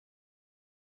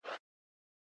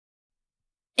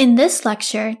In this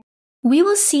lecture, we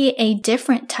will see a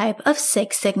different type of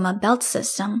Six Sigma belt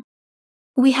system.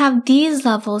 We have these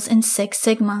levels in Six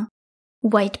Sigma: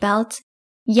 white belt,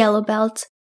 yellow belt,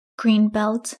 green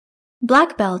belt,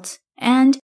 black belt,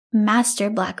 and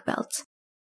master black belt.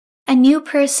 A new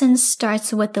person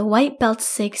starts with the white belt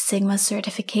Six Sigma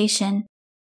certification.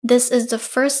 This is the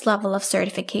first level of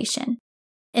certification.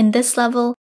 In this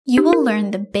level, you will learn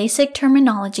the basic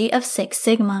terminology of Six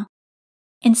Sigma.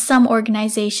 In some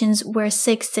organizations where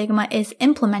Six Sigma is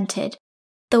implemented,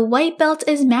 the white belt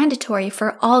is mandatory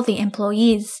for all the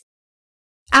employees.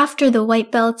 After the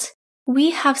white belt,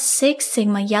 we have Six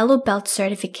Sigma yellow belt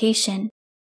certification.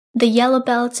 The yellow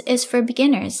belt is for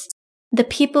beginners. The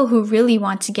people who really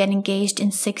want to get engaged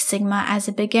in Six Sigma as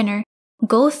a beginner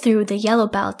go through the yellow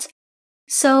belt.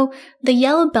 So, the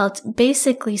yellow belt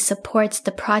basically supports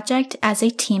the project as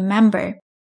a team member.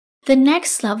 The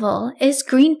next level is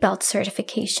green belt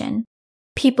certification.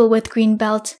 People with green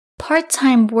belt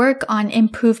part-time work on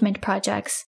improvement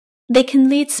projects. They can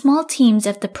lead small teams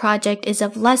if the project is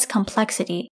of less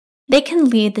complexity. They can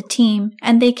lead the team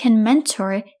and they can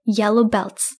mentor yellow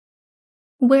belts.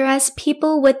 Whereas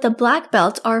people with the black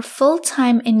belt are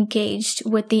full-time engaged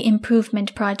with the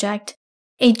improvement project.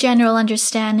 A general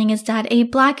understanding is that a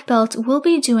black belt will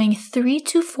be doing 3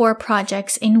 to 4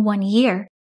 projects in 1 year,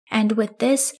 and with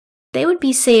this, they would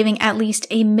be saving at least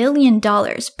 $1 million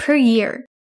per year.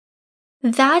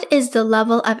 That is the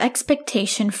level of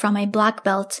expectation from a black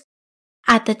belt.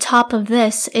 At the top of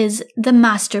this is the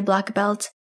master black belt.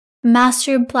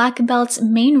 Master black belt's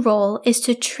main role is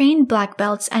to train black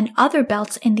belts and other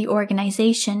belts in the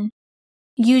organization.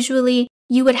 Usually,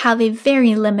 you would have a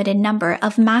very limited number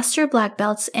of master black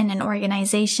belts in an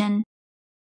organization.